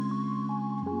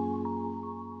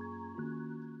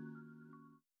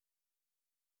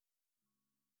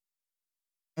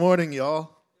Morning, y'all.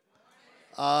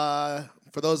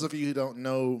 For those of you who don't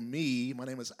know me, my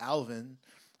name is Alvin.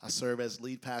 I serve as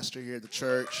lead pastor here at the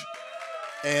church.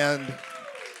 And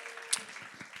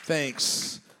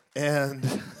thanks. And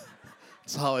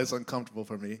it's always uncomfortable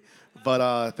for me,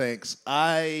 but thanks.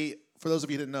 For those of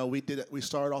you who didn't know, we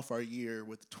started off our year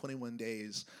with 21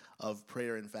 days of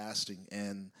prayer and fasting,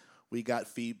 and we got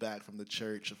feedback from the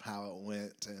church of how it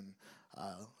went. And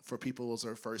for people, it was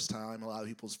their first time. A lot of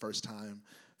people's first time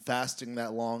fasting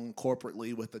that long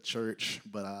corporately with the church,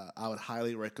 but I would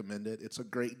highly recommend it. It's a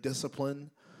great discipline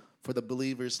for the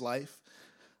believer's life.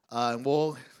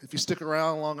 If you stick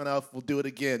around long enough, we'll do it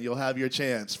again. You'll have your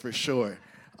chance for sure.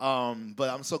 But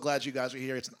I'm so glad you guys are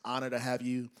here. It's an honor to have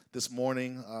you this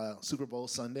morning, Super Bowl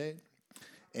Sunday.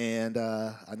 And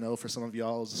I know for some of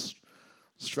y'all, it was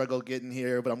a struggle getting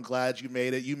here, but I'm glad you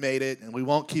made it. You made it, and we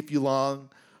won't keep you long,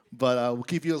 but we'll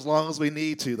keep you as long as we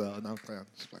need to, though. No, I'm playing.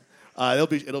 Just playing.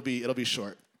 It'll be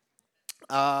short.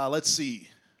 Let's see.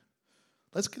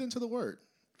 Let's get into the word.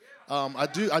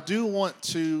 I do want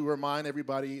to remind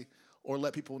everybody or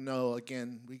let people know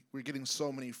again. We're getting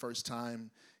so many first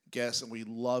time guests and we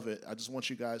love it. I just want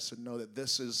you guys to know that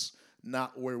this is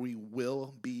not where we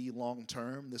will be long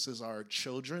term. This is our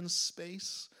children's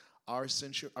space. Our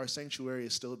sanctuary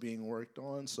is still being worked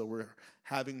on, so we're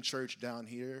having church down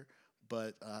here.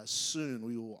 But soon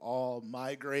we will all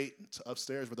migrate to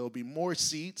upstairs where there will be more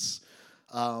seats.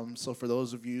 So for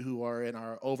those of you who are in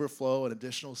our overflow and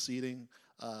additional seating,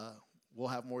 we'll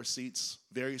have more seats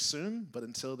very soon. But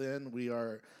until then, we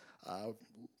are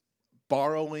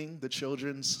borrowing the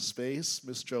children's space.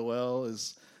 Miss Joelle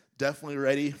is definitely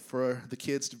ready for the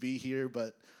kids to be here.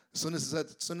 But as soon as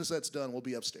that's done, we'll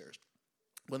be upstairs.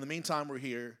 But in the meantime, we're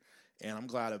here, and I'm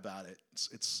glad about it.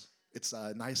 It's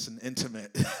nice and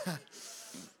intimate.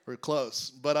 We're close.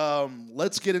 But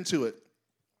let's get into it.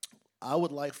 I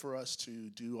would like for us to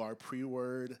do our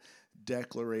pre-word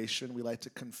declaration. We like to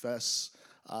confess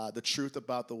the truth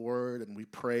about the word, and we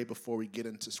pray before we get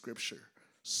into Scripture.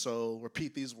 So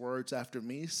repeat these words after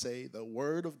me. Say, the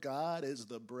word of God is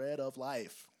the bread of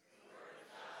life.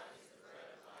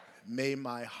 May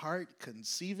my heart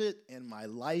conceive it and my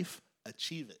life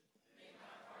achieve it.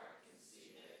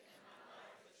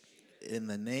 In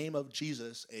the name of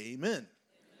Jesus, amen.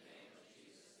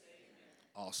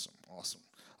 Awesome.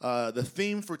 The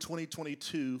theme for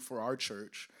 2022 for our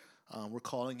church, we're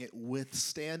calling it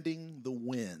Withstanding the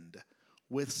Wind.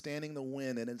 Withstanding the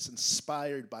Wind, and it's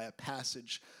inspired by a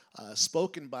passage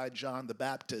spoken by John the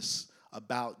Baptist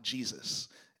about Jesus.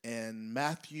 And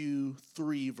Matthew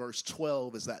 3, verse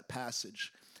 12 is that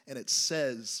passage. And it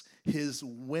says, his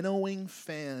winnowing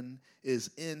fan is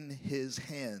in his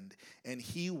hand, and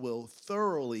he will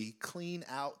thoroughly clean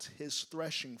out his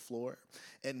threshing floor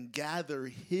and gather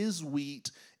his wheat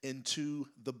into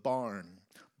the barn.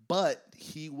 But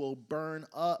he will burn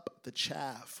up the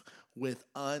chaff with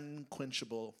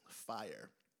unquenchable fire.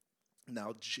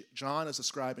 Now, John is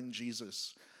describing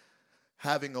Jesus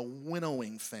having a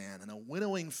winnowing fan. And a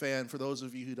winnowing fan, for those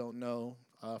of you who don't know,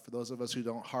 for those of us who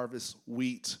don't harvest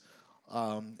wheat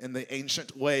in the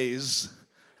ancient ways,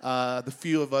 the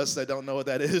few of us that don't know what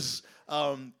that is,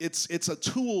 it's a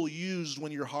tool used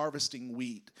when you're harvesting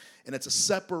wheat, and it's a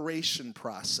separation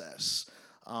process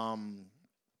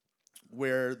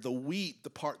where the wheat, the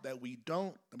part that we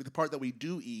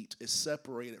do eat, is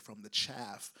separated from the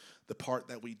chaff, the part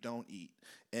that we don't eat.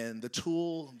 And the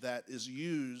tool that is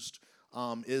used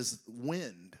is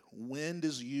wind. Wind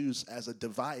is used as a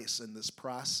device in this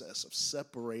process of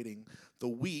separating the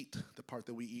wheat, the part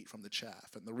that we eat, from the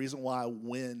chaff. And the reason why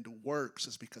wind works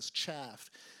is because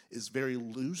chaff is very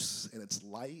loose and it's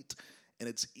light and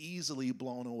it's easily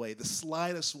blown away. The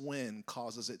slightest wind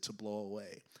causes it to blow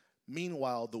away.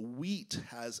 Meanwhile, the wheat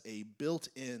has a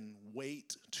built-in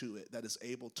weight to it that is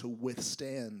able to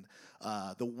withstand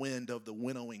the wind of the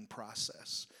winnowing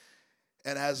process.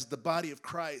 And as the body of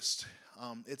Christ,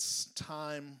 it's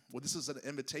time, this is an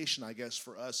invitation, I guess,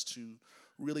 for us to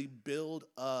really build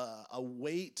a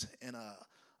weight and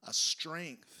a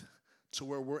strength to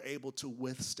where we're able to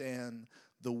withstand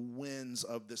the winds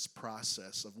of this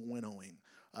process of winnowing.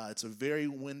 It's a very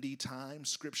windy time.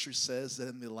 Scripture says that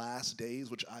in the last days,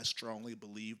 which I strongly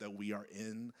believe that we are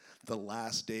in the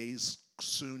last days,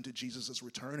 soon to Jesus'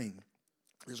 returning,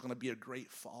 there's going to be a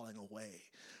great falling away.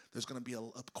 There's going to be,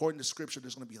 according to Scripture,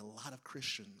 there's going to be a lot of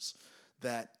Christians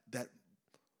that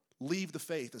leave the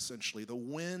faith, essentially. The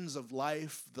winds of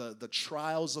life, the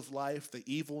trials of life, the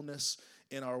evilness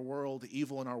in our world, the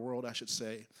evil in our world, I should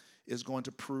say, is going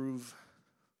to prove,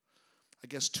 I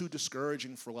guess, too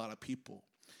discouraging for a lot of people.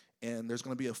 And there's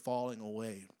going to be a falling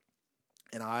away.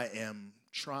 And I am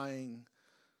trying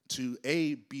to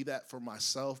be that for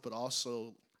myself, but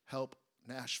also help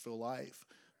Nashville Life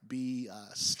be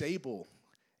stable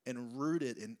and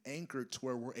rooted and anchored to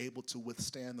where we're able to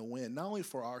withstand the wind, not only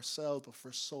for ourselves, but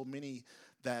for so many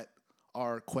that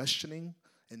are questioning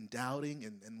and doubting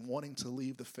and wanting to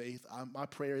leave the faith. My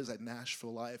prayer is that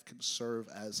Nashville Life can serve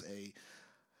as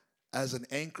an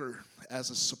anchor, as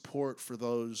a support for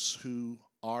those who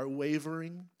are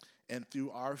wavering, and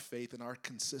through our faith and our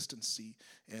consistency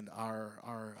and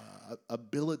our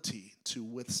ability to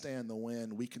withstand the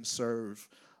wind, we can serve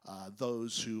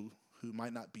those who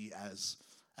might not be as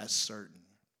certain.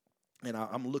 And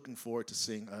I'm looking forward to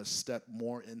seeing us step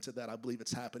more into that. I believe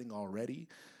it's happening already,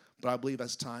 but I believe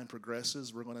as time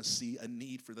progresses, we're going to see a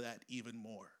need for that even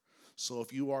more. So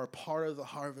if you are part of the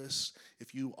harvest,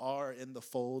 if you are in the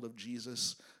fold of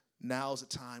Jesus, now's the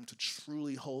time to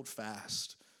truly hold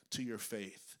fast to your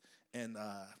faith. And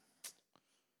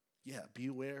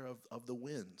beware of the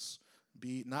winds.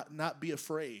 Not be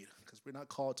afraid, because we're not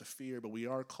called to fear, but we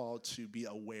are called to be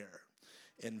aware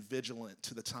and vigilant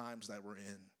to the times that we're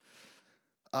in.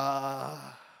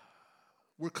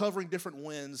 We're covering different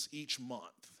winds each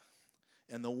month.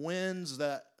 And the winds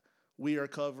that we are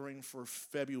covering for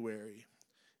February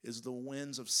is the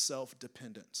winds of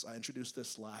self-dependence. I introduced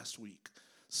this last week.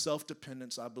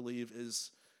 Self-dependence, I believe,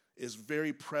 is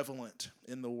very prevalent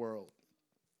in the world.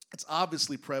 It's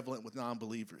obviously prevalent with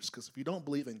non-believers, because if you don't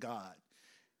believe in God,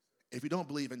 if you don't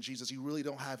believe in Jesus, you really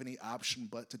don't have any option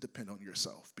but to depend on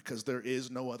yourself, because there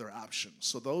is no other option.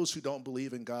 So those who don't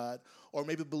believe in God, or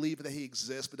maybe believe that he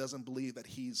exists but doesn't believe that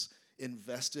he's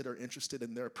invested or interested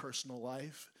in their personal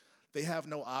life, they have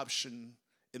no option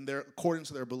according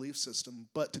to their belief system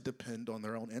but to depend on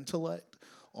their own intellect,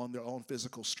 on their own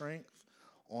physical strength,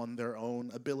 on their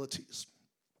own abilities.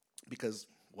 Because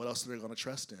what else are they going to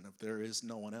trust in if there is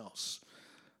no one else?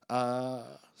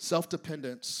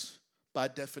 Self-dependence, by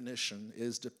definition,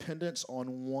 is dependence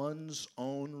on one's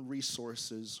own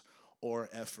resources or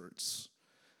efforts.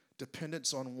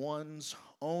 Dependence on one's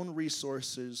own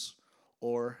resources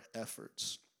or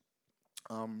efforts.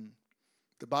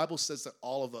 The Bible says that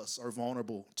all of us are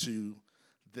vulnerable to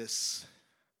this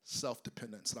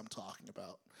self-dependence that I'm talking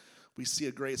about. We see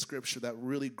a great scripture that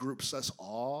really groups us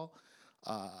all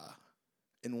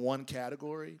in one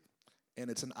category, and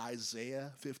it's in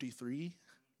Isaiah 53,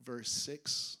 verse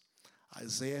 6.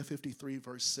 Isaiah 53,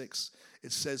 verse 6.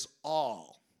 It says,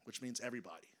 all, which means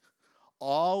everybody.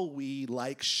 All we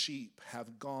like sheep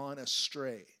have gone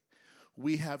astray.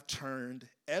 We have turned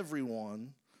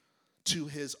everyone to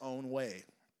his own way.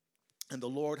 And the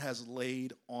Lord has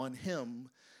laid on him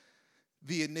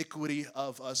the iniquity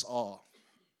of us all.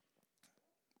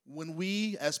 When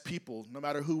we as people, no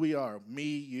matter who we are, me,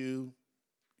 you,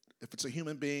 if it's a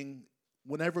human being,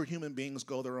 whenever human beings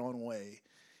go their own way,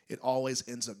 it always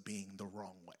ends up being the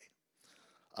wrong way.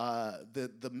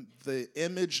 The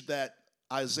image that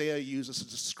Isaiah uses to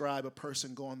describe a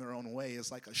person going their own way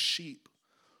is like a sheep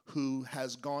who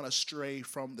has gone astray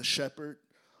from the shepherd,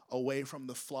 away from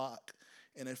the flock.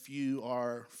 And if you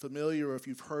are familiar or if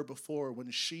you've heard before, when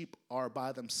sheep are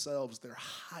by themselves, they're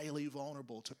highly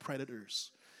vulnerable to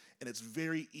predators. And it's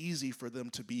very easy for them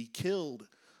to be killed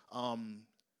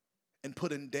and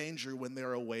put in danger when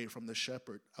they're away from the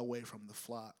shepherd, away from the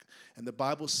flock. And the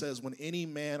Bible says when any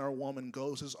man or woman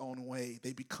goes his own way,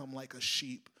 they become like a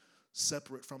sheep,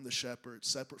 separate from the shepherd,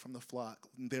 separate from the flock,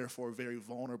 and therefore very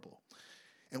vulnerable.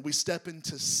 And we step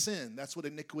into sin. That's what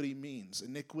iniquity means.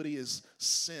 Iniquity is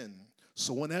sin.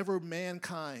 So whenever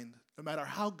mankind, no matter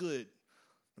how good,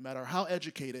 no matter how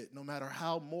educated, no matter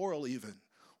how moral even,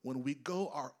 when we go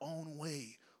our own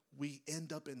way, we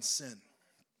end up in sin.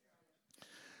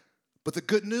 But the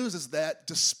good news is that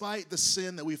despite the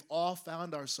sin that we've all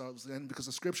found ourselves in, because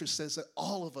the scripture says that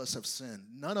all of us have sinned,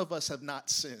 none of us have not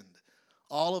sinned.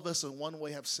 All of us in one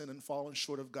way have sinned and fallen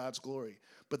short of God's glory.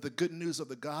 But the good news of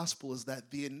the gospel is that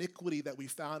the iniquity that we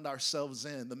found ourselves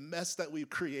in, the mess that we've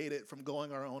created from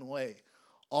going our own way,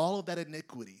 all of that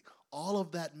iniquity, all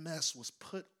of that mess was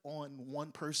put on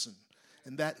one person.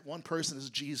 And that one person is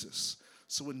Jesus.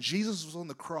 So when Jesus was on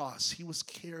the cross, he was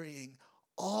carrying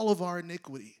all of our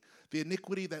iniquity. The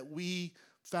iniquity that we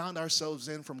found ourselves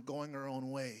in from going our own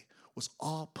way was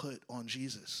all put on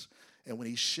Jesus. And when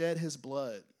he shed his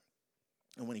blood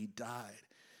and when he died,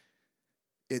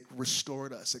 it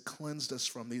restored us. It cleansed us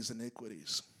from these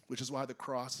iniquities, which is why the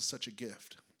cross is such a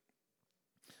gift.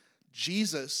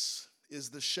 Jesus is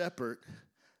the shepherd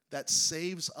that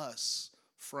saves us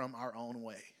from our own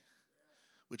way,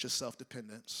 which is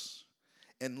self-dependence,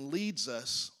 and leads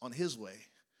us on his way,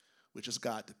 which is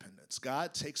God-dependence.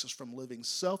 God takes us from living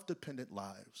self-dependent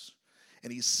lives,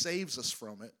 and he saves us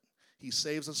from it. He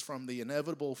saves us from the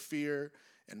inevitable fear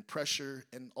and pressure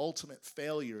and ultimate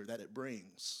failure that it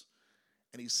brings.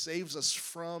 And he saves us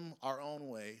from our own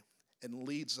way and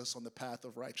leads us on the path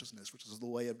of righteousness, which is the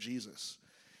way of Jesus.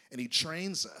 And he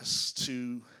trains us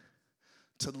to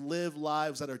live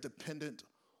lives that are dependent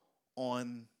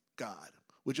on God,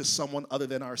 which is someone other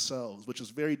than ourselves, which is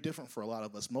very different for a lot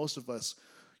of us. Most of us,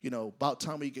 about the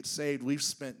time we get saved, we've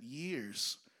spent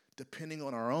years depending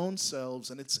on our own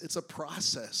selves, and it's a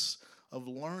process of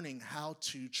learning how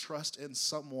to trust in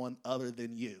someone other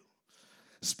than you,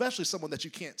 especially someone that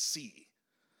you can't see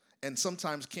and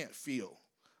sometimes can't feel.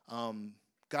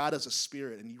 God is a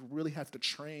spirit, and you really have to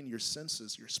train your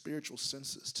senses, your spiritual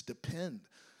senses, to depend.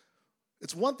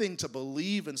 It's one thing to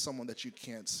believe in someone that you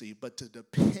can't see, but to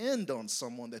depend on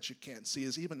someone that you can't see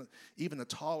is even a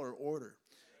taller order,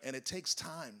 and it takes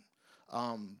time.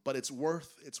 But it's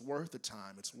worth the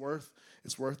time. It's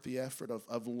worth the effort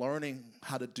of learning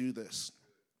how to do this.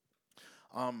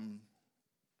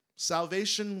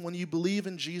 Salvation, when you believe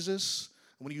in Jesus,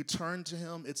 when you turn to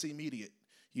him, it's immediate.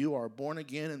 You are born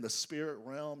again in the spirit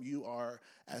realm. You are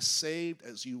as saved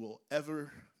as you will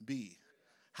ever be.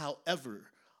 However,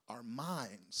 our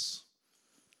minds,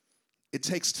 it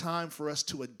takes time for us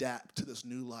to adapt to this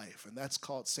new life, and that's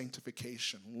called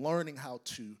sanctification, learning how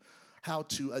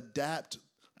to adapt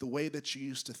the way that you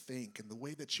used to think and the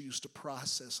way that you used to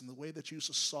process and the way that you used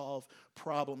to solve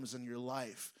problems in your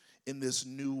life in this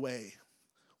new way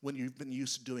when you've been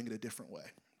used to doing it a different way.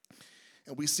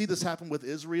 And we see this happen with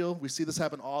Israel. We see this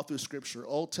happen all through Scripture.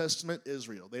 Old Testament,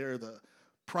 Israel. They are the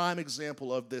prime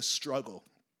example of this struggle.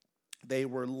 They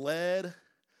were led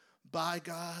by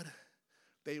God.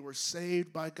 They were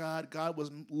saved by God. God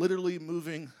was literally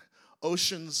moving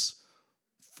oceans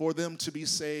for them to be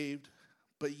saved.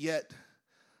 But yet,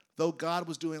 though God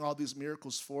was doing all these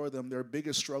miracles for them, their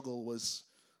biggest struggle was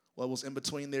what was in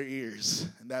between their ears,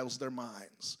 and that was their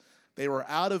minds. They were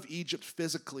out of Egypt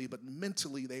physically, but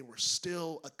mentally they were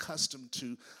still accustomed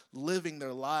to living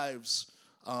their lives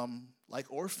like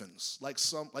orphans, like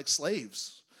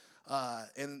slaves.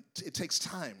 And it takes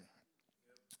time.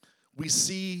 We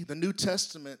see the New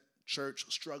Testament church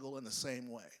struggle in the same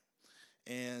way.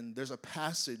 And there's a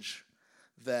passage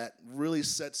that really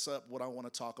sets up what I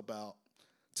want to talk about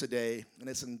today, and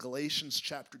it's in Galatians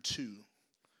chapter 2,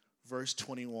 verse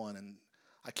 21. And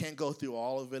I can't go through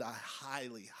all of it. I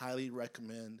highly, highly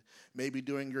recommend maybe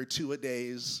doing your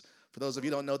 2-a-days. For those of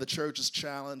you who don't know, the church is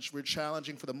challenged. We're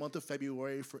challenging for the month of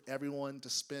February for everyone to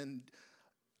spend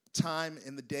time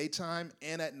in the daytime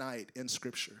and at night in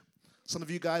Scripture. Some of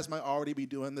you guys might already be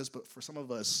doing this, but for some of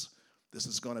us, this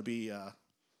is going to be a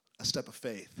step of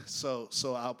faith. So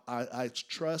I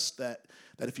trust that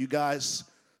if you guys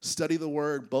study the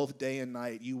Word both day and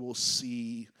night, you will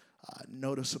see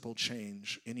noticeable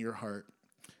change in your heart.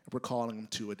 We're calling them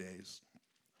 2-a-days.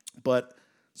 But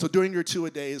so during your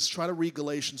 2-a-days, try to read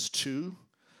Galatians 2,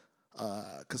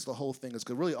 because the whole thing is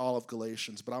good, really all of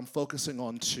Galatians. But I'm focusing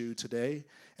on 2 today,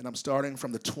 and I'm starting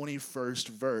from the 21st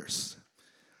verse.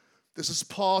 This is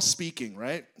Paul speaking,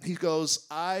 right? He goes,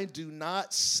 I do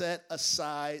not set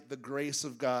aside the grace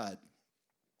of God.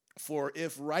 For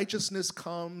if righteousness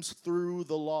comes through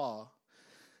the law,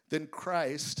 then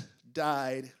Christ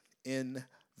died in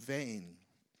vain.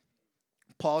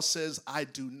 Paul says, I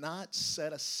do not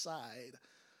set aside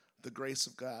the grace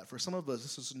of God. For some of us,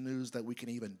 this is news that we can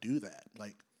even do that.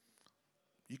 Like,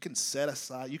 you can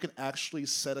actually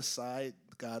set aside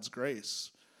God's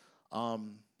grace.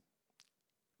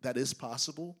 That is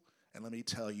possible, and let me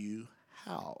tell you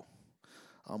how.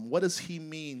 What does he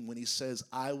mean when he says,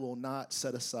 I will not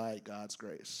set aside God's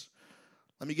grace?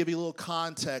 Let me give you a little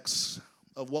context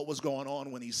of what was going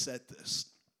on when he said this.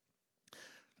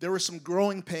 There were some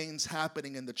growing pains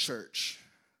happening in the church.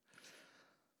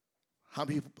 How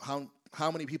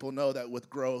many people know that with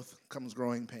growth comes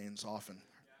growing pains often?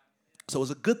 So it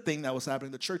was a good thing that was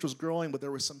happening. The church was growing, but there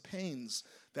were some pains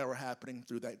that were happening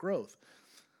through that growth.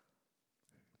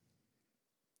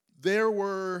 There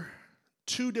were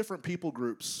 2 different people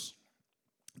groups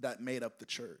that made up the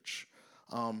church.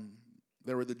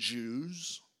 There were the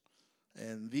Jews,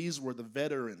 and these were the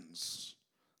veterans.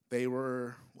 They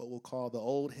were what we'll call the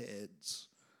old heads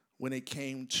when it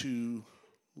came to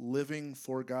living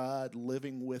for God,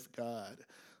 living with God,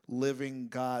 living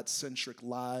God-centric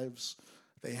lives.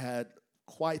 They had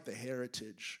quite the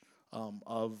heritage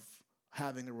of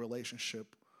having a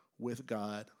relationship with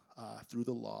God through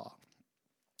the law.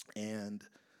 And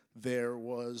there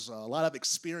was a lot of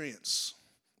experience.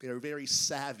 They were very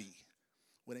savvy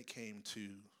when it came to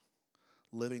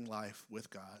living life with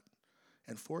God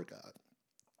and for God.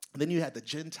 And then you had the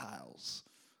Gentiles.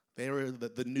 They were the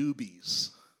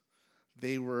newbies.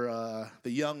 They were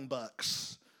the young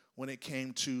bucks when it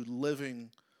came to living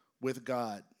with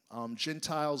God.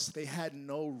 Gentiles, they had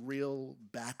no real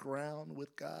background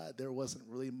with God. There wasn't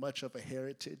really much of a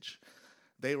heritage.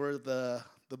 They were the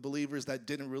believers that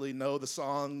didn't really know the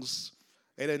songs.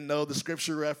 They didn't know the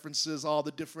scripture references, all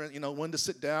the different, when to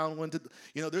sit down, when to,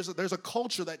 there's a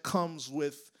culture that comes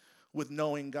with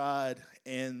knowing God,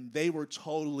 and they were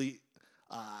totally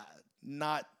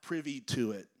not privy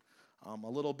to it. A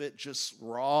little bit just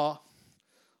raw,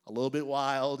 a little bit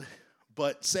wild,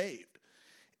 but saved.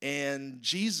 And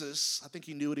Jesus, I think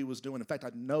he knew what he was doing. In fact,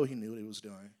 I know he knew what he was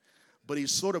doing. But he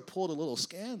sort of pulled a little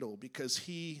scandal because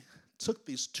he took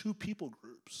these two people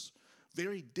groups,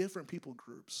 very different people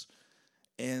groups,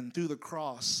 and through the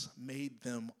cross made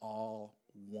them all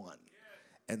one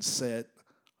and said,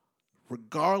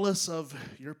 regardless of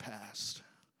your past,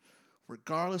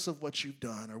 regardless of what you've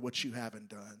done or what you haven't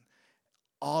done,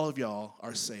 all of y'all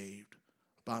are saved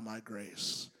by my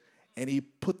grace. And he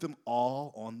put them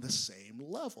all on the same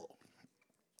level.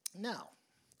 Now,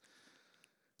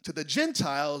 to the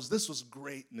Gentiles, this was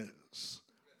great news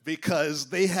because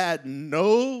they had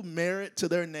no merit to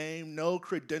their name, no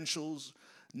credentials,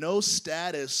 no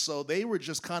status. So they were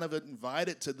just kind of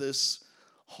invited to this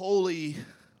holy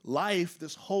life,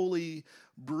 this holy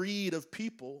breed of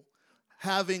people,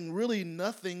 having really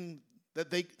nothing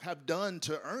that they have done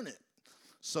to earn it.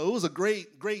 So it was a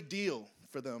great, great deal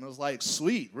for them. It was like,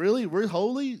 sweet, really? We're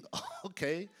holy?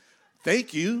 Okay,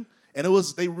 thank you. And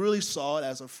they really saw it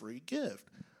as a free gift.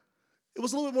 It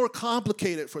was a little bit more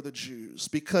complicated for the Jews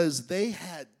because they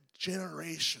had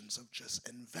generations of just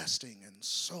investing and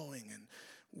sowing and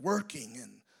working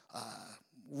and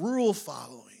rule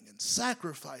following and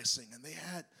sacrificing. And they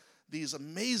had these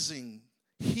amazing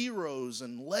heroes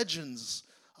and legends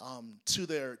to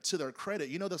their credit.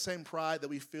 You know, the same pride that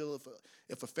we feel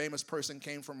if a famous person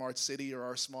came from our city or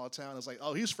our small town. It's like,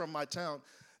 oh, he's from my town.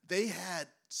 They had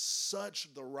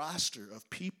such the roster of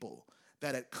people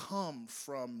that had come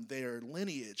from their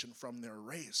lineage and from their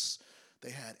race. They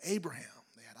had Abraham,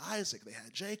 they had Isaac, they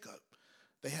had Jacob,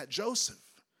 they had Joseph,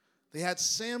 they had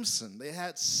Samson, they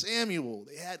had Samuel,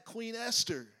 they had Queen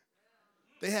Esther,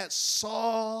 they had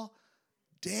Saul,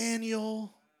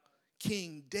 Daniel,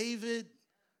 King David,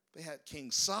 they had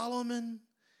King Solomon,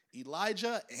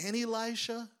 Elijah and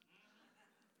Elisha,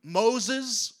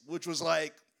 Moses, which was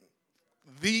like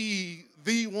the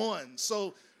one.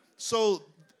 So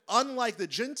unlike the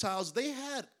Gentiles, they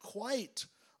had quite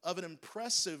of an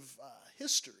impressive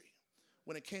history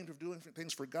when it came to doing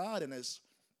things for God. And as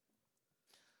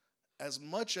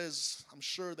much as I'm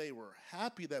sure they were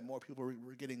happy that more people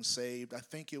were getting saved, I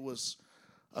think it was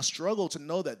a struggle to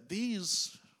know that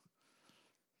these,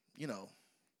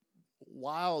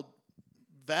 wild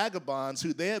vagabonds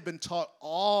who they had been taught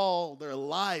all their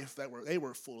life that they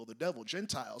were full of the devil,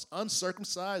 Gentiles,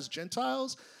 uncircumcised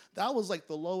Gentiles, that was like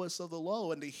the lowest of the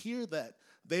low. And to hear that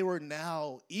they were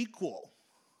now equal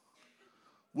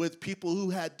with people who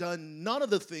had done none of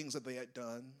the things that they had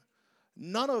done,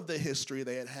 none of the history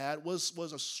they had was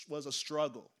a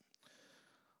struggle.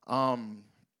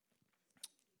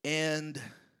 And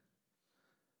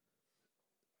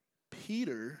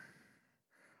Peter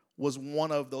was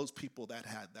one of those people that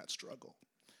had that struggle.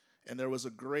 And there was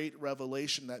a great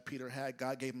revelation that Peter had.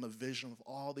 God gave him a vision of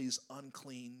all these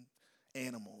unclean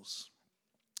animals,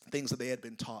 things that they had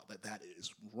been taught that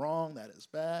is wrong, that is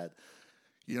bad.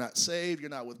 You're not saved, you're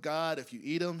not with God if you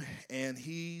eat them. And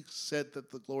he said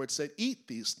that the Lord said, eat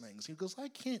these things. He goes, I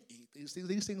can't eat these things.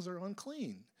 These things are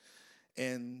unclean.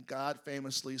 And God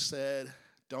famously said,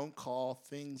 don't call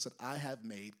things that I have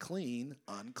made clean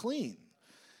unclean.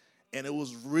 And it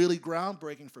was really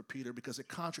groundbreaking for Peter because it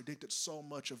contradicted so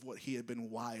much of what he had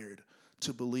been wired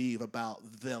to believe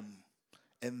about them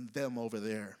and them over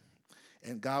there.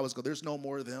 And God was going, there's no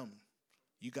more of them.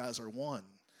 You guys are one.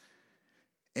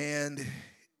 And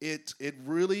it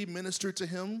really ministered to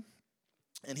him.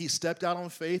 And he stepped out on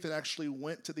faith and actually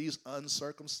went to these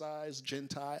uncircumcised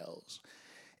Gentiles.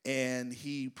 And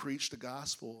he preached the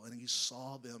gospel and he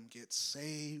saw them get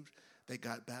saved. They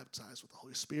got baptized with the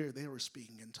Holy Spirit. They were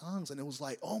speaking in tongues. And it was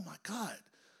like, oh my God,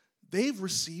 they've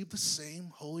received the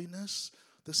same holiness,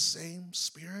 the same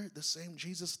Spirit, the same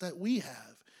Jesus that we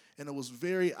have. And it was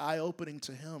very eye-opening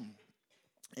to him.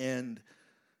 And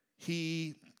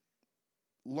he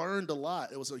learned a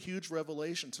lot. It was a huge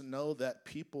revelation to know that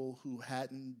people who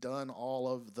hadn't done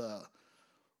all of the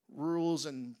rules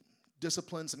and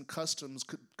disciplines and customs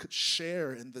could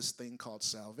share in this thing called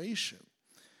salvation.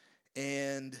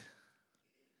 And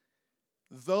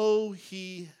though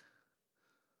he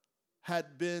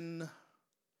had been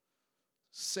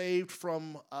saved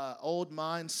from an old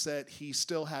mindset, he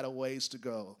still had a ways to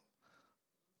go,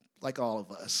 like all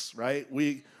of us, right?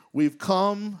 We've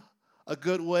come a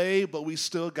good way, but we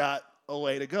still got a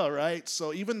way to go, right?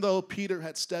 So even though Peter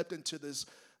had stepped into this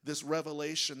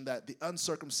revelation that the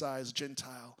uncircumcised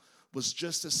Gentile was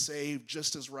just as saved,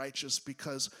 just as righteous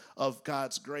because of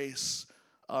God's grace,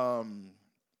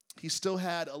 he still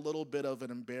had a little bit of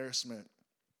an embarrassment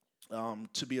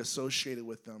to be associated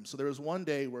with them. So there was one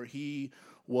day where he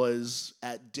was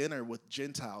at dinner with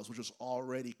Gentiles, which was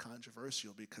already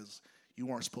controversial because you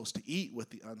weren't supposed to eat with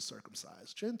the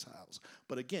uncircumcised Gentiles.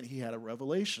 But again, he had a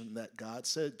revelation that God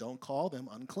said, don't call them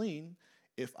unclean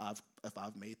if I've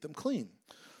made them clean.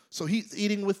 So he's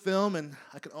eating with them, and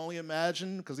I can only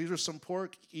imagine, because these are some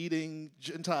pork-eating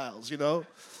Gentiles,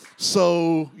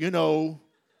 So,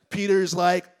 Peter's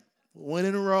like, when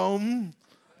in Rome,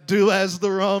 do as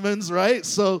the Romans, right?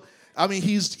 So, I mean,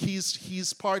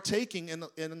 he's partaking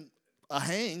in a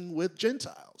hang with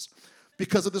Gentiles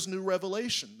because of this new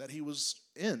revelation that he was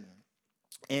in.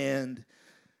 And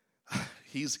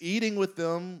he's eating with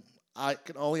them. I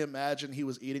can only imagine he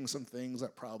was eating some things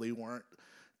that probably weren't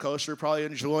kosher, probably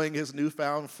enjoying his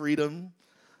newfound freedom,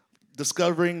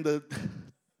 discovering the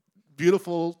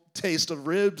beautiful taste of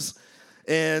ribs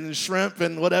and shrimp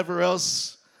and whatever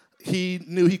else he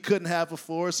knew he couldn't have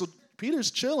before. So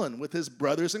Peter's chilling with his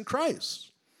brothers in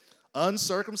Christ,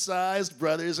 uncircumcised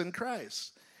brothers in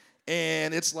Christ.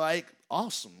 And it's like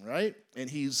awesome, right? And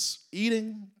he's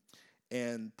eating,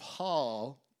 and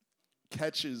Paul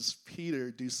catches Peter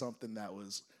do something that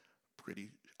was pretty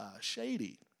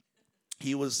shady.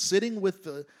 He was sitting with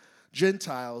the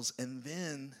Gentiles, and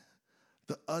then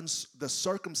the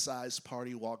circumcised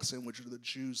party walks in, which are the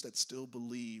Jews that still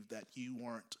believe that you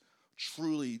weren't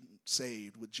truly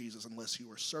saved with Jesus unless you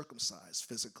were circumcised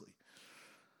physically.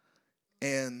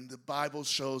 And the Bible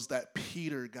shows that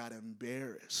Peter got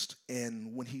embarrassed,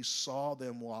 and when he saw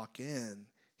them walk in,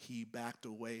 he backed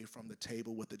away from the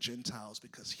table with the Gentiles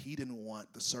because he didn't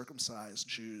want the circumcised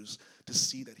Jews to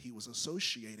see that he was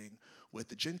associating with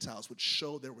the Gentiles, which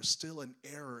showed there was still an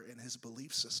error in his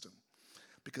belief system.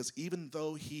 Because even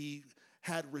though he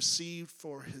had received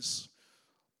for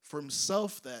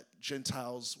himself that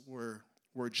Gentiles were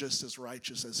just as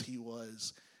righteous as he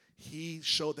was, he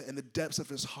showed that in the depths of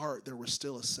his heart there was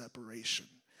still a separation.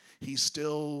 He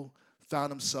still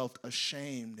found himself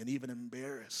ashamed and even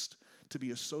embarrassed to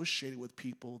be associated with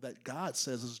people that God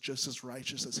says is just as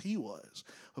righteous as he was.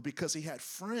 But because he had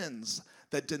friends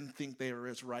that didn't think they were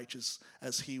as righteous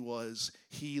as he was,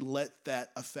 he let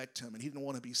that affect him, and he didn't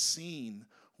want to be seen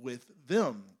with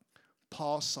them.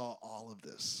 Paul saw all of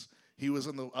this. He was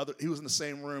in the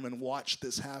same room and watched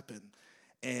this happen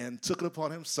and took it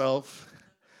upon himself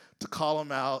to call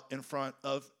him out in front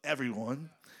of everyone.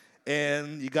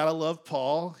 And you got to love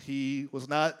Paul. He was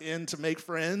not in to make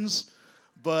friends,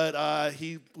 but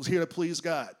he was here to please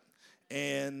God.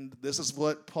 And this is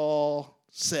what Paul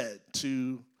said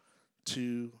to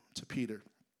Peter.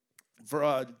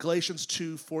 Galatians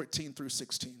 2:14 through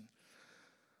 16.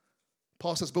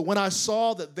 Paul says, "But when I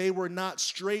saw that they were not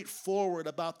straightforward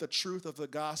about the truth of the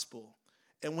gospel,"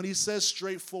 and when he says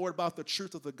straightforward about the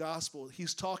truth of the gospel,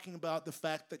 he's talking about the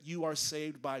fact that you are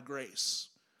saved by grace.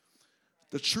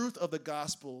 The truth of the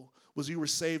gospel was you were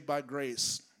saved by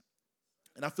grace.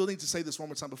 And I feel the need to say this one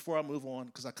more time before I move on,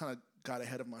 because I kind of got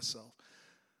ahead of myself.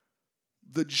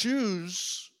 The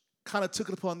Jews kind of took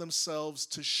it upon themselves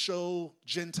to show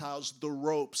Gentiles the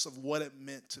ropes of what it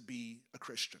meant to be a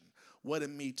Christian, what it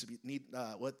meant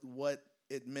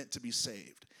to be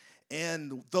saved.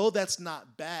 And though that's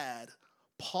not bad,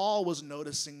 Paul was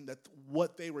noticing that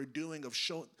what they were doing of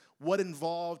showing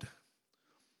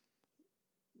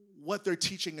what their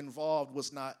teaching involved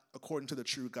was not according to the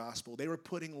true gospel. They were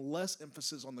putting less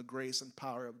emphasis on the grace and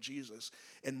power of Jesus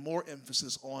and more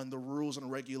emphasis on the rules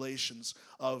and regulations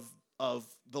of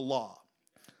the law,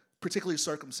 particularly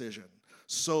circumcision.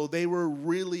 So they were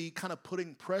really kind of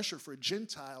putting pressure for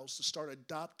Gentiles to start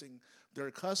adopting their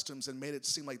customs and made it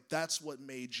seem like that's what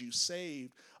made you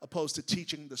saved, opposed to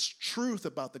teaching the truth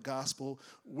about the gospel,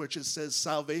 which it says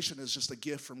salvation is just a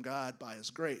gift from God by his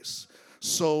grace.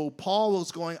 So Paul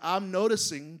was going, I'm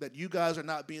noticing that you guys are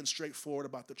not being straightforward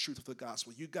about the truth of the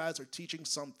gospel. You guys are teaching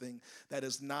something that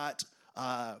is not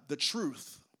the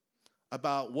truth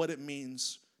about what it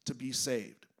means to be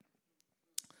saved.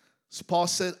 So Paul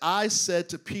said, I said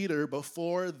to Peter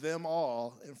before them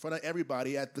all, in front of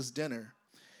everybody at this dinner,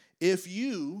 if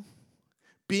you,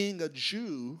 being a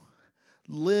Jew,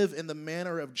 live in the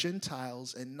manner of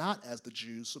Gentiles and not as the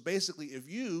Jews. So basically, if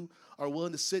you are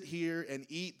willing to sit here and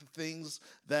eat the things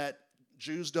that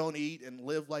Jews don't eat and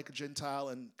live like a Gentile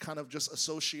and kind of just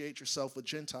associate yourself with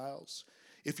Gentiles.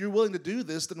 If you're willing to do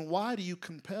this, then why do you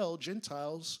compel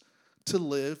Gentiles to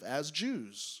live as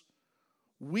Jews?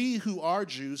 We who are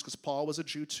Jews, because Paul was a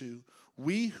Jew too,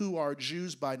 we who are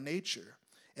Jews by nature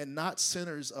and not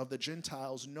sinners of the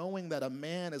Gentiles, knowing that a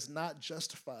man is not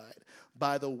justified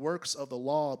by the works of the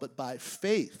law, but by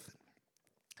faith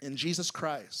in Jesus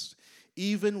Christ.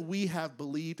 Even we have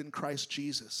believed in Christ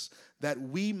Jesus, that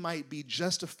we might be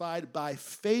justified by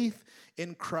faith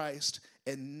in Christ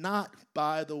and not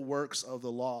by the works of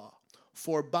the law.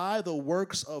 For by the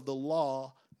works of the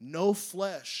law, no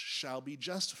flesh shall be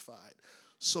justified.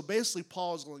 So basically,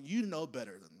 Paul is going, you know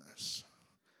better than this.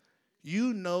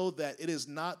 You know that it is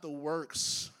not the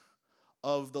works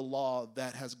of the law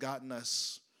that has gotten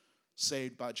us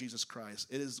saved by Jesus Christ.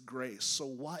 It is grace. So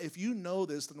why, if you know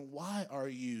this, then why are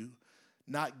you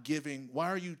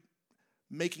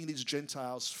making these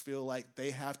Gentiles feel like they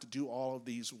have to do all of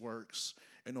these works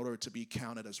in order to be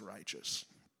counted as righteous?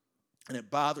 And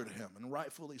it bothered him, and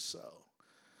rightfully so.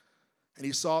 And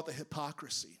he saw the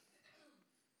hypocrisy.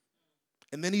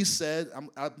 And then he said,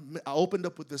 I opened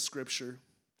up with this scripture,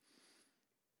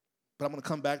 but I'm going to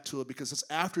come back to it because it's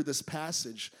after this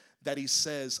passage that he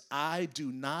says, I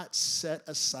do not set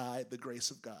aside the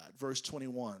grace of God. Verse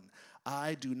 21,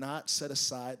 I do not set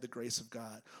aside the grace of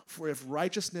God. For if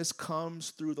righteousness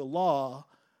comes through the law,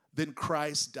 then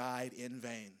Christ died in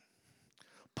vain.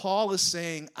 Paul is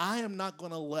saying, I am not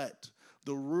going to let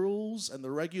the rules and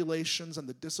the regulations and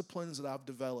the disciplines that I've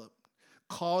developed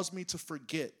cause me to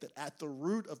forget that at the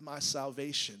root of my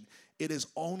salvation, it is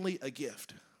only a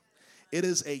gift. It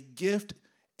is a gift,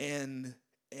 and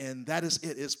that is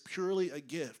it. It's purely a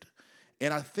gift.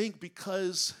 And I think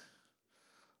because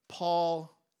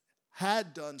Paul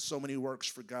had done so many works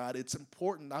for God, it's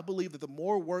important. I believe that the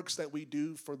more works that we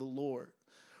do for the Lord,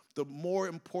 the more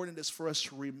important it is for us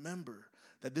to remember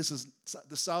that this is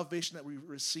the salvation that we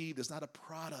received is not a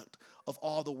product of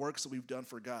all the works that we've done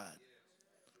for God.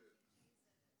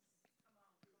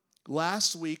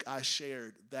 Last week, I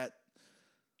shared that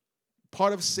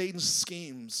part of Satan's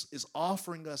schemes is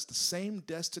offering us the same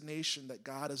destination that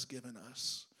God has given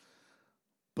us,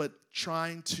 but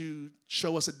trying to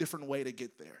show us a different way to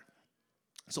get there.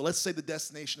 So let's say the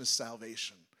destination is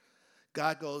salvation.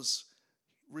 God goes,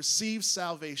 receive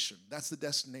salvation. That's the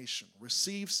destination.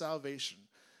 Receive salvation.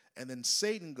 And then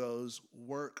Satan goes,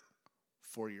 work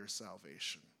for your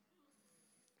salvation.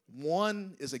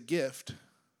 One is a gift.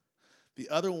 The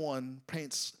other one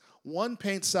paints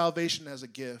salvation as a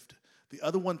gift. The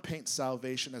other one paints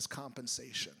salvation as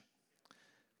compensation.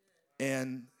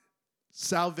 And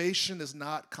salvation is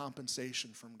not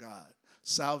compensation from God.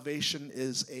 Salvation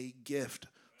is a gift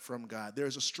from God.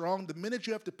 There's the minute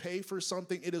you have to pay for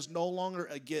something, it is no longer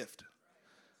a gift.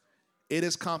 It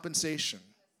is compensation.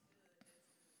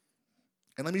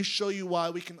 And let me show you why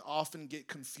we can often get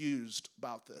confused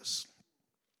about this.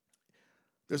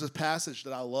 There's a passage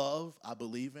that I love, I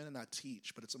believe in, and I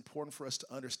teach, but it's important for us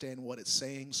to understand what it's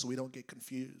saying so we don't get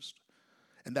confused.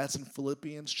 And that's in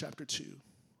Philippians chapter 2,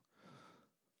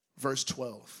 verse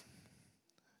 12.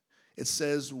 It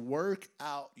says, work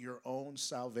out your own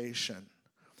salvation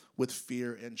with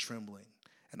fear and trembling.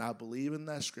 And I believe in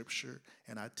that scripture,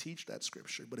 and I teach that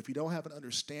scripture. But if you don't have an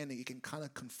understanding, it can kind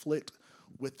of conflict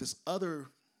with this other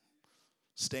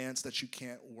stance that you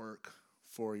can't work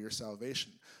for your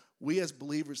salvation. We as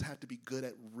believers have to be good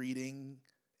at reading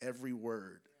every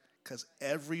word, because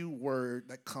every word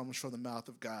that comes from the mouth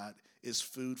of God is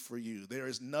food for you. There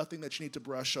is nothing that you need to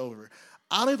brush over.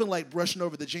 I don't even like brushing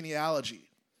over the genealogy.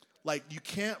 Like, you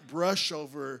can't brush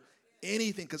over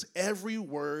anything because every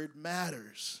word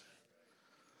matters.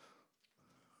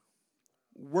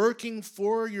 Working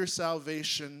for your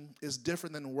salvation is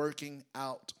different than working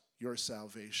out your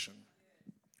salvation.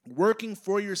 Working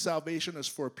for your salvation is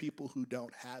for people who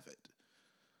don't have it.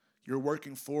 You're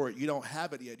working for it. You don't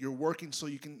have it yet. You're working so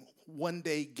you can one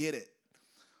day get it.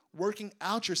 Working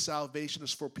out your salvation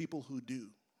is for people who do.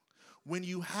 When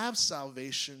you have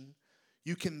salvation,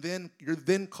 you're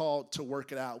then called to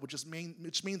work it out, which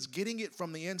means getting it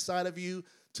from the inside of you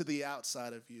to the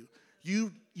outside of you.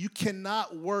 You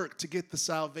cannot work to get the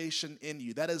salvation in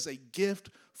you. That is a gift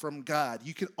from God.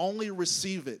 You can only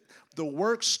receive it. The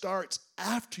work starts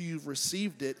after you've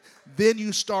received it. Then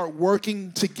you start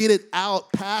working to get it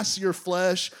out past your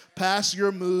flesh, past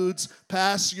your moods,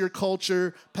 past your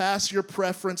culture, past your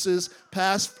preferences,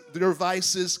 past your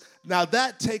vices. Now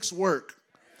that takes work.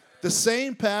 The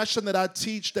same passion that I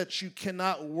teach that you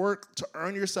cannot work to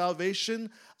earn your salvation,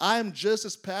 I am just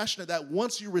as passionate that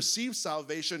once you receive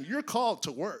salvation, you're called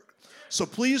to work. So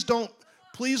please don't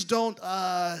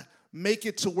make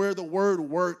it to where the word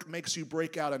work makes you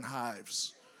break out in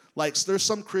hives. Like there's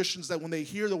some Christians that when they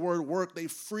hear the word work, they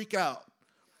freak out.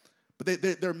 But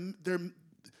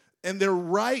they're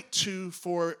right to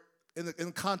in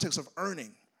the context of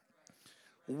earning.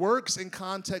 Works in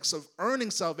context of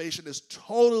earning salvation is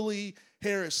totally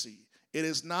heresy. It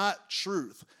is not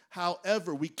truth.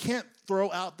 However, we can't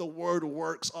throw out the word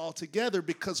works altogether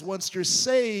because once you're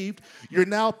saved, you're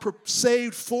now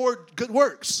saved for good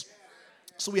works.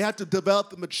 So we have to develop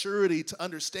the maturity to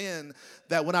understand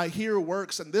that when I hear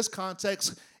works in this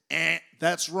context,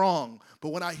 that's wrong. But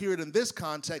when I hear it in this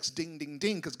context, ding, ding,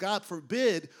 ding, because God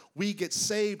forbid we get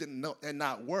saved and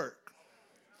not work.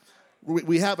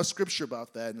 We have a scripture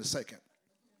about that in a second.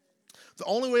 The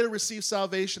only way to receive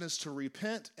salvation is to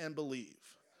repent and believe.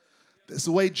 That's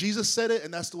the way Jesus said it,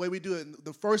 and that's the way we do it. And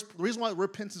the reason why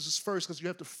repentance is first, because you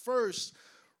have to first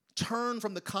turn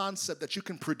from the concept that you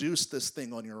can produce this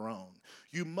thing on your own.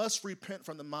 You must repent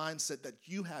from the mindset that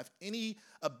you have any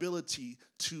ability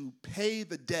to pay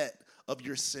the debt of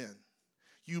your sin.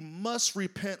 You must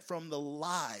repent from the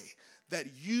lie that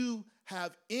you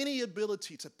have any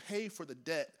ability to pay for the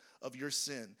debt of your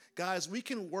sin. Guys, we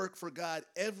can work for God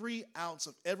every ounce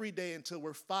of every day until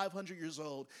we're 500 years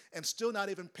old and still not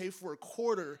even pay for a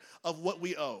quarter of what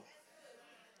we owe.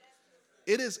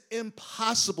 It is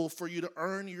impossible for you to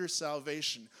earn your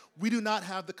salvation. We do not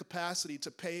have the capacity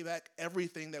to pay back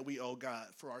everything that we owe God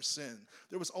for our sin.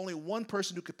 There was only one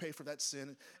person who could pay for that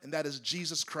sin, and that is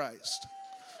Jesus Christ.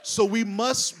 So we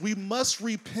must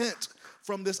repent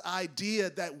from this idea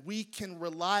that we can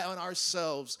rely on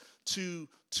ourselves to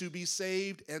be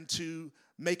saved and to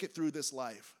make it through this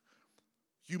life.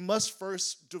 You must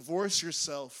first divorce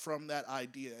yourself from that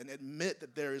idea and admit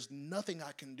that there is nothing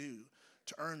I can do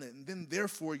to earn it. And then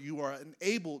therefore you are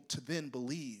enabled to then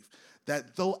believe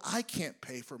that though I can't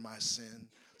pay for my sin,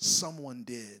 someone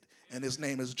did, and his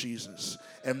name is Jesus.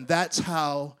 And that's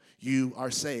how you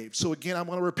are saved. So again, I'm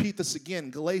going to repeat this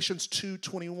again. Galatians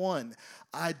 2:21.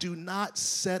 I do not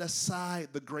set aside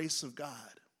the grace of God.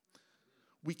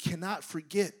 We cannot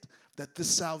forget that this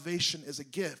salvation is a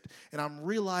gift. And I'm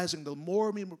realizing the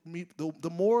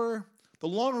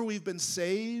longer we've been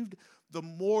saved, the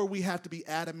more we have to be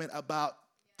adamant about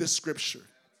this scripture.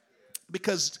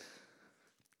 Because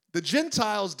the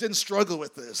Gentiles didn't struggle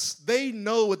with this. They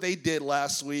know what they did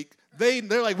last week.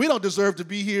 They're like, we don't deserve to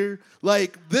be here.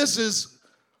 Like,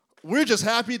 we're just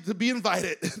happy to be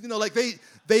invited.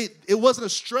 It wasn't a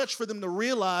stretch for them to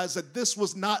realize that this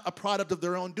was not a product of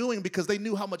their own doing because they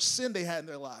knew how much sin they had in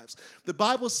their lives. The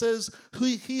Bible says,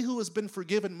 he who has been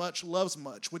forgiven much loves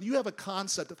much. When you have a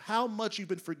concept of how much you've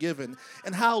been forgiven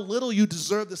and how little you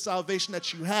deserve the salvation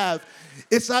that you have,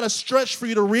 it's not a stretch for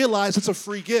you to realize it's a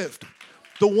free gift.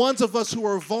 The ones of us who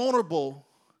are vulnerable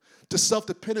to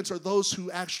self-dependence are those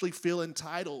who actually feel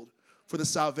entitled for the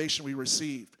salvation we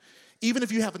received. Even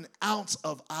if you have an ounce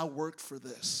of, I worked for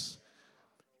this,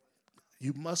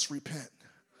 you must repent.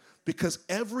 Because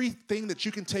everything that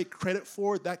you can take credit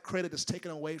for, that credit is taken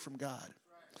away from God.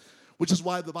 Which is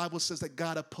why the Bible says that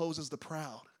God opposes the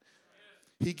proud.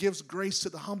 He gives grace to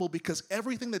the humble because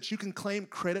everything that you can claim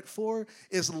credit for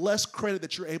is less credit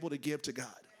that you're able to give to God.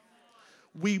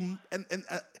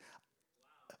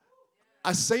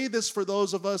 I say this for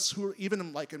those of us who are,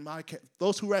 even like in my case,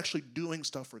 those who are actually doing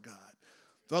stuff for God.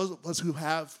 Those of us who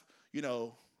have,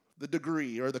 the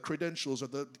degree or the credentials or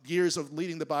the years of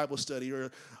leading the Bible study,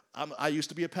 or I used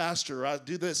to be a pastor, or I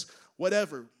do this,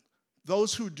 whatever.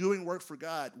 Those who are doing work for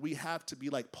God, we have to be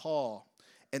like Paul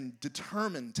and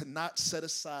determined to not set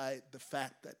aside the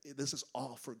fact that this is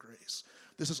all for grace.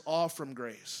 This is all from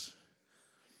grace.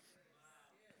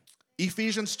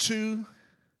 Ephesians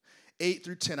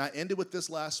 2:8-10. I ended with this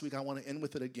last week. I want to end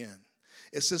with it again.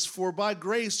 It says, for by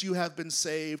grace you have been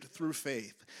saved through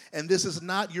faith. And this is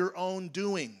not your own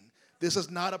doing. This is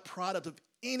not a product of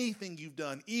anything you've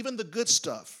done, even the good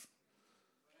stuff.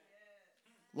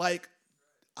 Like,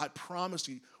 I promise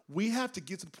you, we have to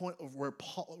get to the point of where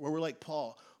we're like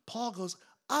Paul. Paul goes,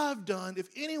 I've done, if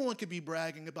anyone could be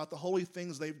bragging about the holy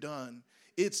things they've done,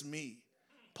 it's me.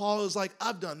 Paul is like,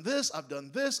 I've done this, I've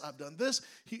done this, I've done this.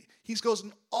 He goes,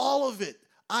 in all of it,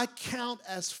 I count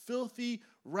as filthy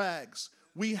rags.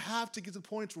 We have to get to the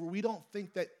point where we don't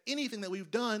think that anything that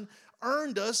we've done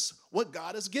earned us what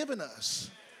God has given us.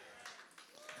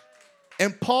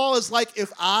 And Paul is like,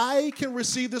 if I can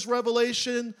receive this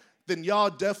revelation, then y'all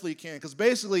definitely can. Because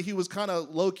basically he was kind of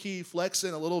low-key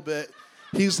flexing a little bit.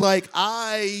 He's like,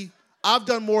 I've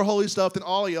done more holy stuff than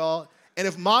all y'all. And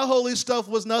if my holy stuff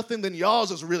was nothing, then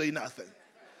y'all's is really nothing.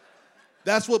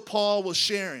 That's what Paul was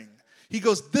sharing. He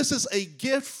goes, this is a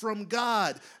gift from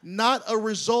God, not a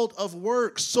result of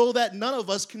works, so that none of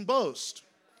us can boast.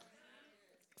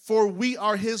 For we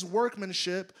are his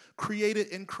workmanship, created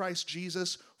in Christ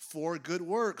Jesus for good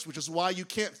works, which is why you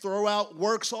can't throw out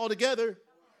works altogether.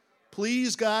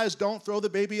 Please, guys, don't throw the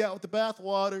baby out with the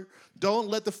bathwater. Don't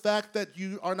let the fact that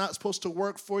you are not supposed to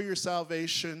work for your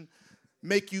salvation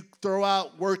make you throw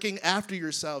out working after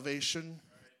your salvation.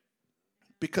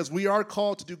 Because we are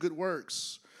called to do good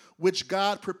works, which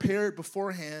God prepared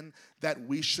beforehand that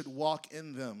we should walk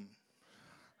in them.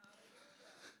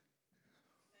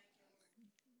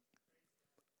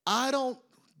 I don't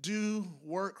do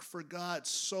work for God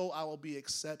so I will be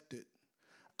accepted.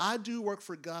 I do work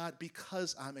for God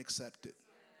because I'm accepted.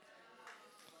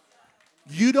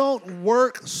 You don't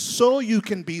work so you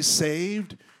can be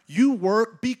saved. You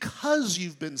work because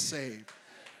you've been saved.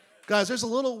 Guys, there's a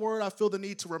little word I feel the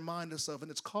need to remind us of,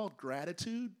 and it's called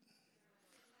gratitude.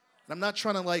 And I'm not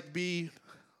trying to be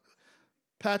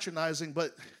patronizing,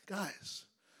 but guys,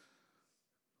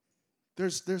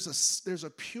 there's a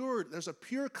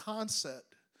pure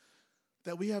concept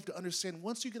that we have to understand.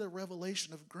 Once you get a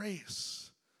revelation of grace,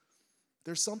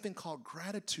 there's something called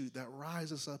gratitude that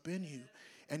rises up in you,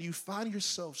 and you find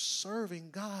yourself serving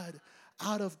God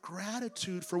out of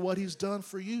gratitude for what he's done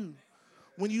for you.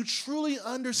 When you truly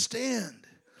understand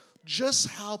just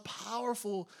how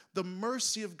powerful the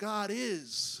mercy of God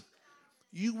is,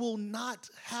 you will not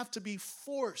have to be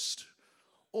forced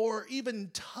or even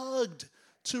tugged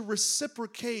to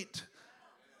reciprocate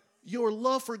your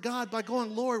love for God by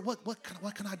going, Lord, what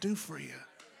can I do for you?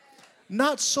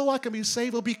 Not so I can be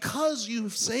saved, but because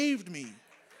you've saved me.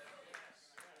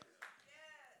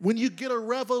 When you get a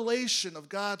revelation of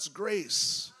God's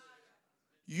grace,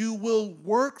 you will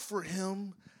work for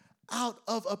him out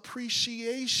of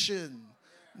appreciation,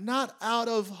 not out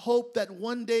of hope that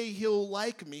one day he'll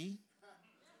like me.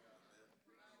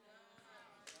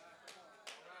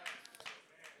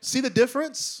 See the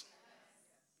difference?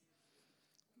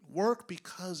 Work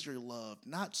because you're loved,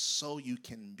 not so you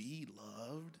can be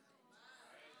loved.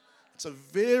 It's a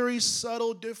very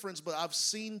subtle difference, but I've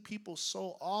seen people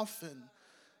so often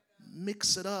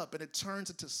mix it up and it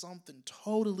turns into something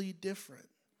totally different.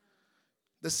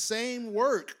 The same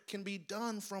work can be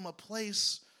done from a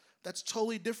place that's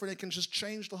totally different. It can just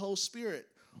change the whole spirit.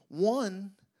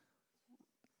 One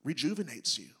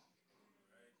rejuvenates you.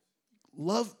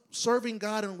 Love, serving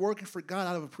God and working for God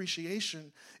out of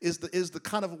appreciation is the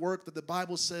kind of work that the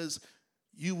Bible says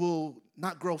you will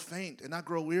not grow faint and not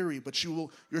grow weary, but your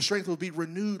strength will be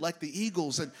renewed like the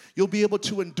eagles, and you'll be able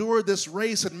to endure this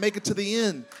race and make it to the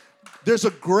end. There's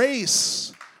a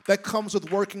grace that comes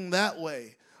with working that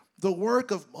way. The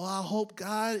work of, I hope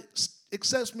God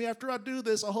accepts me after I do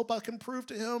this. I hope I can prove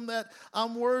to him that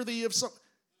I'm worthy of something.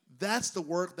 That's the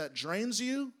work that drains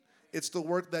you. It's the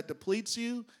work that depletes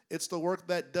you. It's the work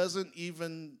that doesn't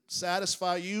even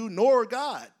satisfy you nor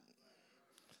God.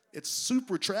 It's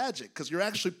super tragic because you're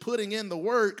actually putting in the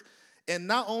work, and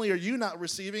not only are you not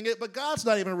receiving it, but God's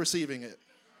not even receiving it,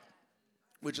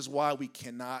 which is why we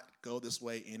cannot go this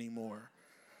way anymore.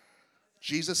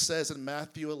 Jesus says in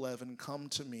Matthew 11, come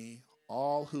to me,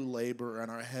 all who labor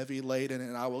and are heavy laden,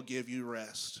 and I will give you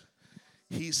rest.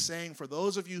 He's saying, for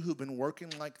those of you who've been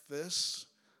working like this,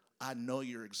 I know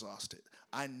you're exhausted.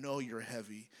 I know you're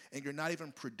heavy, and you're not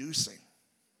even producing.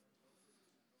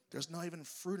 There's not even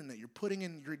fruit in it.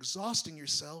 You're exhausting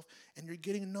yourself, and you're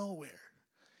getting nowhere.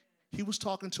 He was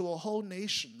talking to a whole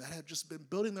nation that had just been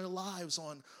building their lives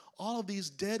on all of these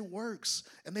dead works,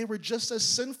 and they were just as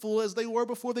sinful as they were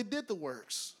before they did the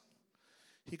works.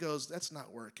 He goes, that's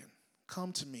not working.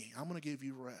 Come to me. I'm going to give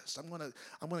you rest. I'm going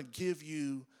to give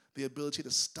you the ability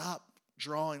to stop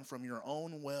drawing from your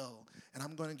own well, and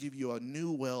I'm going to give you a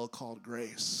new well called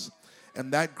grace.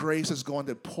 And that grace is going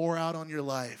to pour out on your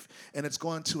life, and it's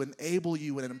going to enable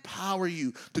you and empower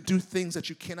you to do things that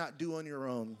you cannot do on your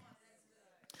own.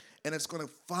 And it's going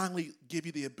to finally give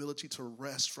you the ability to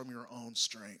rest from your own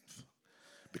strength,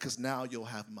 because now you'll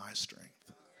have my strength.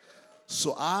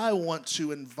 So I want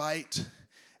to invite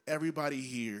everybody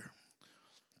here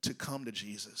to come to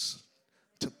Jesus,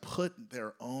 to put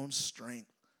their own strength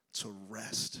to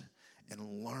rest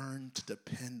and learn to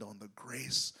depend on the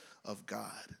grace of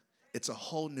God. It's a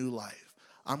whole new life.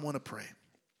 I'm going to pray.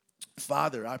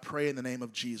 Father, I pray in the name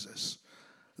of Jesus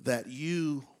that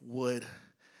you would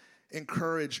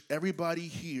encourage everybody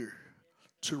here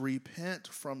to repent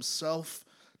from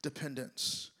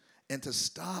self-dependence and to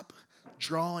stop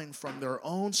drawing from their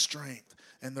own strength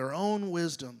and their own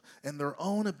wisdom and their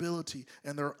own ability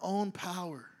and their own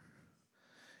power,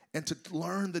 and to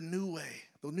learn the new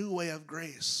way of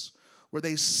grace, where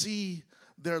they see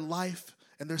their life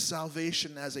and their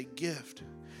salvation as a gift,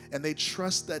 and they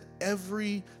trust that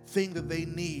everything that they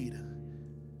need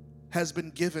has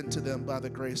been given to them by the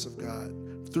grace of God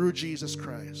through Jesus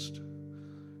Christ.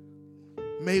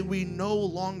 May we no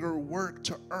longer work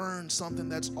to earn something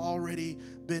that's already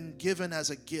been given as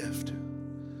a gift.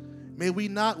 May we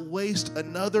not waste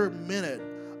another minute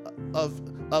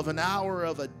of an hour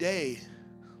of a day.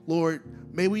 Lord,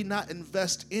 may we not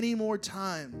invest any more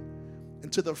time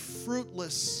into the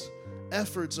fruitless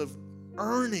efforts of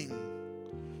earning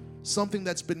something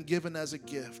that's been given as a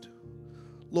gift.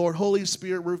 Lord, Holy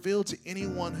Spirit, reveal to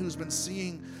anyone who's been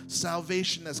seeing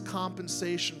salvation as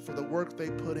compensation for the work they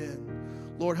put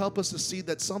in. Lord, help us to see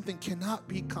that something cannot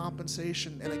be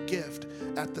compensation and a gift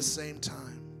at the same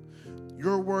time.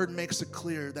 Your word makes it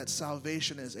clear that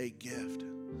salvation is a gift.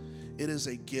 It is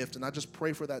a gift. And I just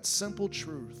pray for that simple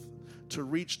truth to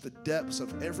reach the depths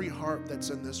of every heart that's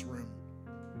in this room.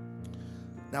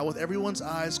 Now, with everyone's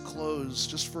eyes closed,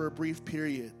 just for a brief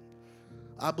period,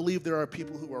 I believe there are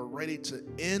people who are ready to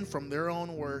end from their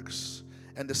own works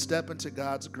and to step into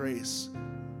God's grace.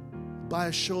 By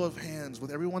a show of hands,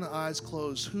 with everyone's eyes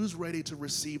closed, who's ready to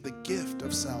receive the gift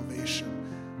of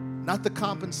salvation? Not the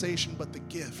compensation, but the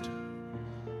gift.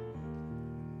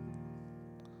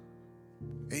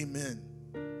 Amen.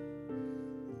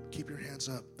 Keep your hands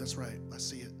up. That's right. I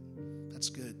see it. That's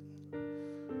good.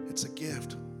 It's a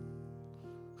gift.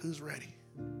 Who's ready?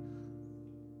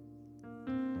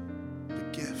 The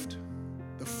gift.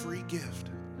 The free gift.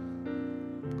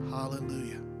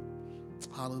 Hallelujah.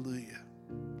 Hallelujah.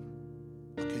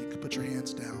 Okay, you can put your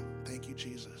hands down. Thank you,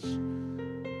 Jesus.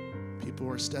 People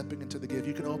are stepping into the gift.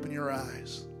 You can open your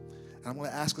eyes. And I'm going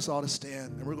to ask us all to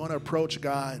stand, and we're going to approach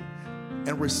God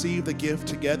and receive the gift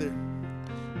together.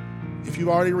 If you've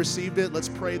already received it, let's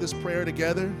pray this prayer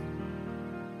together,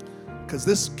 because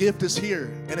this gift is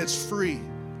here and it's free.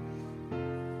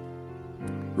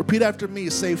 Repeat after me.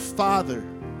 Say, Father,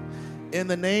 in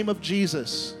the name of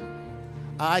Jesus,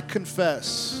 I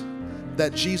confess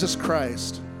that Jesus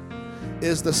Christ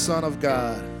is the Son of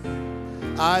God.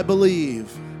 I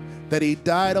believe that he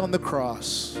died on the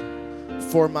cross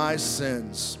for my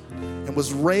sins and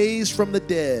was raised from the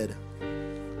dead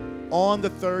on the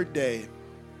third day.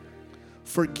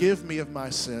 Forgive me of my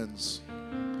sins.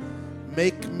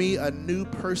 Make me a new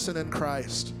person in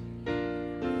Christ.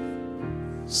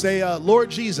 Say,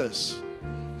 Lord Jesus,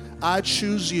 I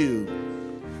choose you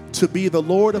to be the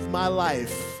Lord of my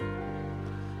life.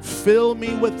 Fill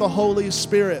me with the Holy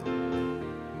Spirit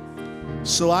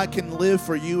so I can live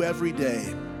for you every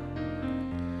day.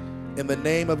 In the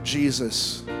name of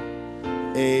Jesus,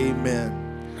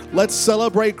 amen. Let's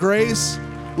celebrate grace.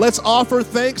 Let's offer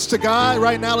thanks to God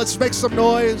right now. Let's make some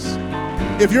noise.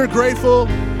 If you're grateful,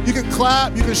 you can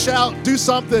clap, you can shout, do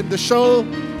something to show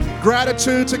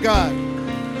gratitude to God.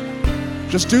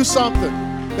 Just do something.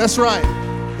 That's right.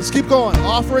 Let's keep going.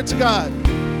 Offer it to God.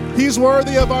 He's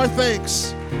worthy of our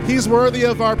thanks. He's worthy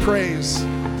of our praise.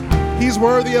 He's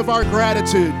worthy of our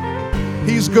gratitude.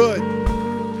 He's good.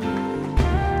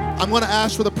 I'm going to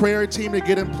ask for the prayer team to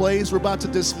get in place. We're about to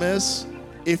dismiss.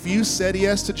 If you said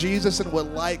yes to Jesus and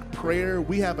would like prayer,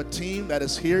 we have a team that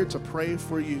is here to pray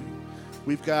for you.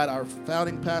 We've got our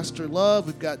founding pastor, Love.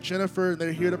 We've got Jennifer, and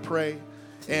they're here to pray.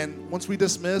 And once we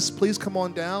dismiss, please come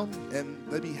on down, and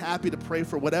they'd be happy to pray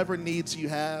for whatever needs you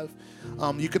have.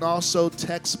 You can also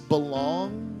text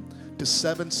BELONG to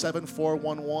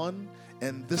 77411.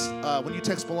 And this, when you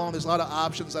text BELONG, there's a lot of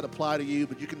options that apply to you,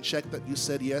 but you can check that you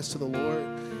said yes to the Lord.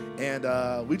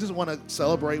 And we just want to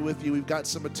celebrate with you. We've got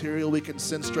some material we can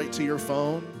send straight to your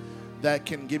phone that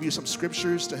can give you some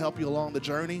scriptures to help you along the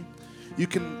journey. You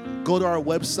can go to our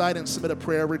website and submit a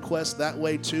prayer request that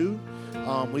way too.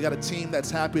 We got a team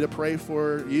that's happy to pray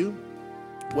for you.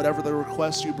 Whatever the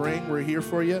request you bring, we're here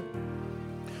for you.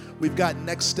 We've got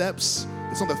Next Steps.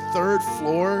 It's on the 3rd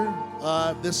floor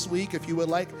this week. If you would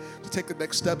like to take the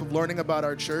next step of learning about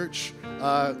our church,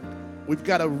 we've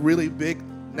got a really big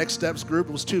Next Steps group.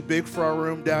 It was too big for our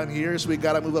room down here, so we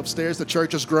got to move upstairs. The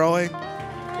church is growing.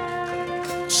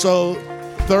 So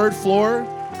 3rd floor,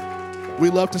 we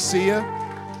love to see you.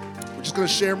 We're just going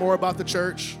to share more about the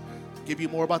church, give you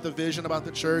more about the vision about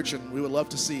the church, and we would love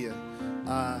to see you.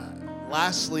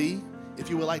 Lastly, if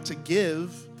you would like to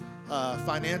give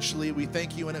financially, we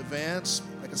thank you in advance.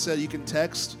 Like I said, you can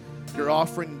text your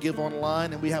offering and give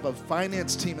online, and we have a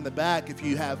finance team in the back if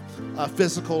you have a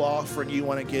physical offering you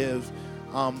want to give.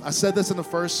 I said this in the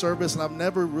first service, and I've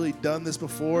never really done this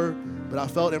before, but I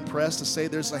felt impressed to say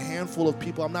there's a handful of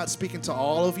people. I'm not speaking to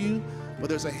all of you, but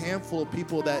there's a handful of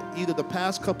people that either the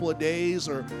past couple of days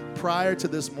or prior to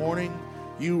this morning,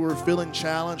 you were feeling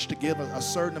challenged to give a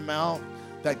certain amount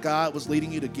that God was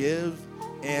leading you to give.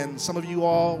 And some of you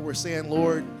all were saying,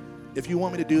 Lord, if you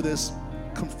want me to do this,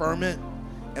 confirm it.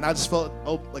 And I just felt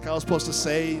like I was supposed to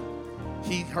say,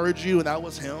 he heard you and that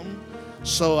was him.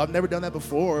 So I've never done that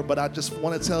before, but I just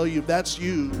want to tell you, if that's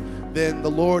you, then the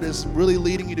Lord is really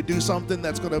leading you to do something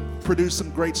that's going to produce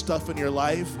some great stuff in your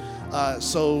life.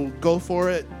 So go for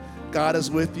it. God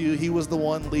is with you. He was the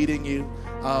one leading you.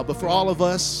 But for all of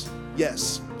us,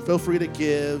 yes, feel free to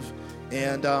give.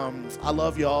 And I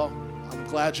love y'all. I'm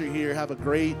glad you're here. Have a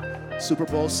great Super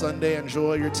Bowl Sunday.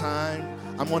 Enjoy your time.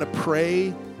 I'm going to pray,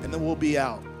 and then we'll be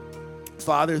out.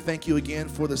 Father, thank you again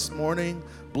for this morning.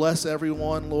 Bless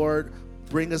everyone, Lord.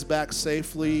 Bring us back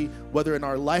safely, whether in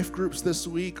our life groups this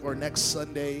week or next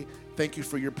Sunday. Thank you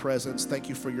for your presence. Thank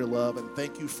you for your love. And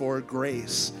thank you for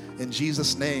grace. In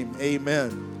Jesus' name,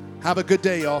 amen. Have a good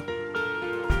day, y'all.